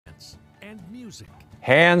and music.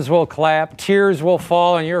 Hands will clap, tears will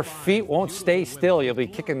fall, and your feet won't stay still. You'll be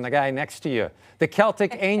kicking the guy next to you. The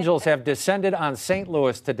Celtic Angels have descended on St.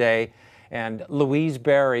 Louis today, and Louise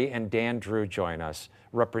Barry and Dan Drew join us,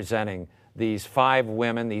 representing these 5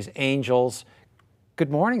 women, these Angels. Good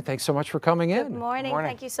morning. Thanks so much for coming in. Good morning.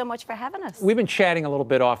 Thank you so much for having us. We've been chatting a little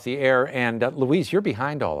bit off the air, and Louise, you're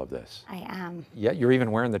behind all of this. I am. Yeah, you're even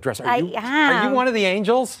wearing the dress. I am. Are you one of the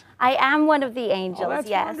Angels? I am one of the Angels, Oh, that's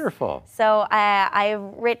yes. wonderful. So I've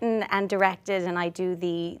written and directed, and I do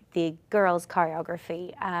the girls'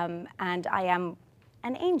 choreography, and I am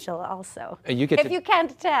an angel also, you you can't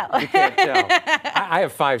tell. You can't tell. I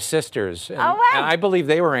have 5 sisters, and, oh, wow. and I believe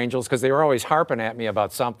they were angels because they were always harping at me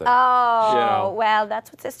about something. Oh, you know? Well,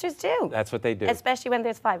 that's what sisters do. That's what they do. Especially when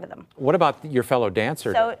there's 5 of them. What about your fellow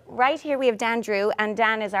dancer? So right here we have Dan Drew, and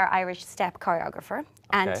Dan is our Irish step choreographer,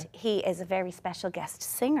 and Okay. he is a very special guest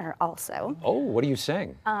singer also. Oh, what do you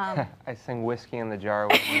sing? I sing Whiskey in the Jar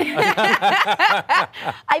with you.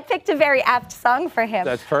 I picked a very apt song for him.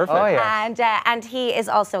 That's perfect. Oh, yeah. And he is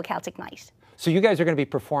also a Celtic Knight. So you guys are going to be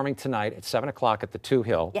performing tonight at 7 o'clock at the 2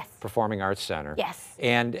 Hill Yes. Performing Arts Center. Yes.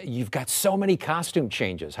 And you've got so many costume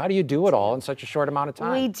changes. How do you do it all in such a short amount of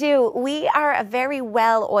time? We do. We are a very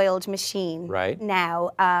well-oiled machine right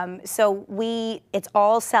now. So it's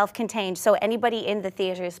all self-contained. So anybody in the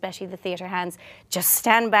theatre, especially the theatre hands, just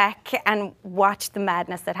stand back and watch the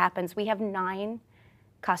madness that happens. We have 9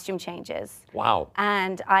 costume changes. Wow.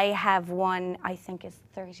 And I have one, I think is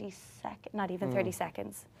 30 seconds, not even 30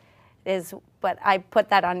 seconds. But I put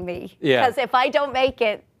that on me. Yeah. Because if I don't make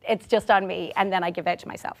it, it's just on me, and then I give out to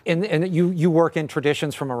myself. And you work in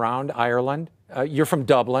traditions from around Ireland? You're from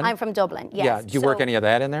Dublin? I'm from Dublin, yes. Yeah. Do you work any of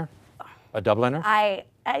that in there? A Dubliner?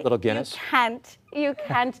 Little Guinness? You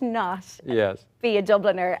can't not Yes. be a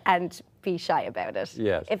Dubliner and be shy about it.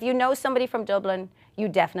 Yes. If you know somebody from Dublin, you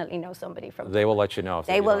definitely know somebody from Dublin. They will let you know if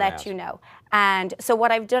they will don't let ask. you know. And so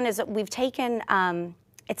what I've done is that we've taken,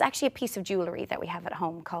 it's actually a piece of jewelry that we have at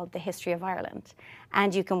home called the History of Ireland.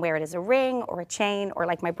 And you can wear it as a ring or a chain, or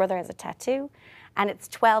like my brother has a tattoo. And it's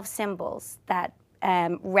 12 symbols that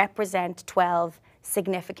represent 12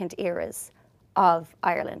 significant eras of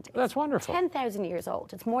Ireland. That's wonderful. 10,000 years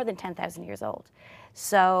old. It's more than 10,000 years old.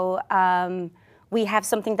 So we have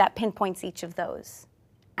something that pinpoints each of those.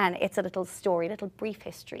 And it's a little story, little brief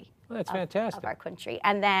history fantastic. of our country.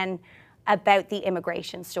 And then about the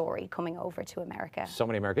immigration story coming over to America. So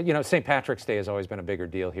many Americans. You know, St. Patrick's Day has always been a bigger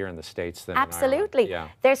deal here in the States than Absolutely. in Ireland.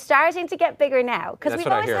 Yeah. They're starting to get bigger now because That's we've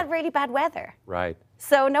what I always hear. had really bad weather. Right.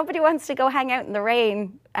 So nobody wants to go hang out in the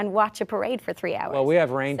rain and watch a parade for 3 hours. Well, we have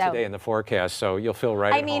rain today in the forecast, so you'll feel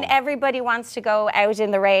right I mean, home. everybody wants to go out in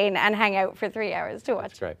the rain and hang out for 3 hours to watch.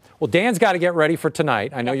 That's great. Well, Dan's got to get ready for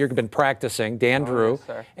tonight. I know you've been practicing. Dan Drew yes,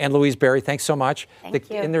 sir. and Louise Barry, thanks so much. Thank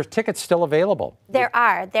you. And there's tickets still available. There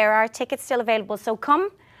are tickets still available. So come,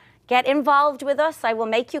 get involved with us. I will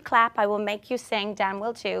make you clap. I will make you sing. Dan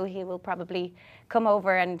will too. He will probably come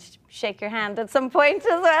over and shake your hand at some point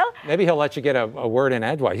as well. Maybe he'll let you get a word in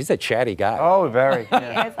edgewise. He's a chatty guy. Oh, very.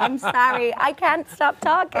 Yes, I'm sorry. I can't stop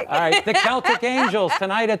talking. All right, the Celtic Angels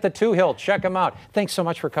tonight at the 2 Hill. Check them out. Thanks so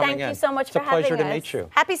much for coming in. Thank you so much for having us. It's a pleasure to meet you.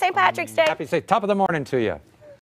 Happy St. Patrick's Day. Happy to say top of the morning to you.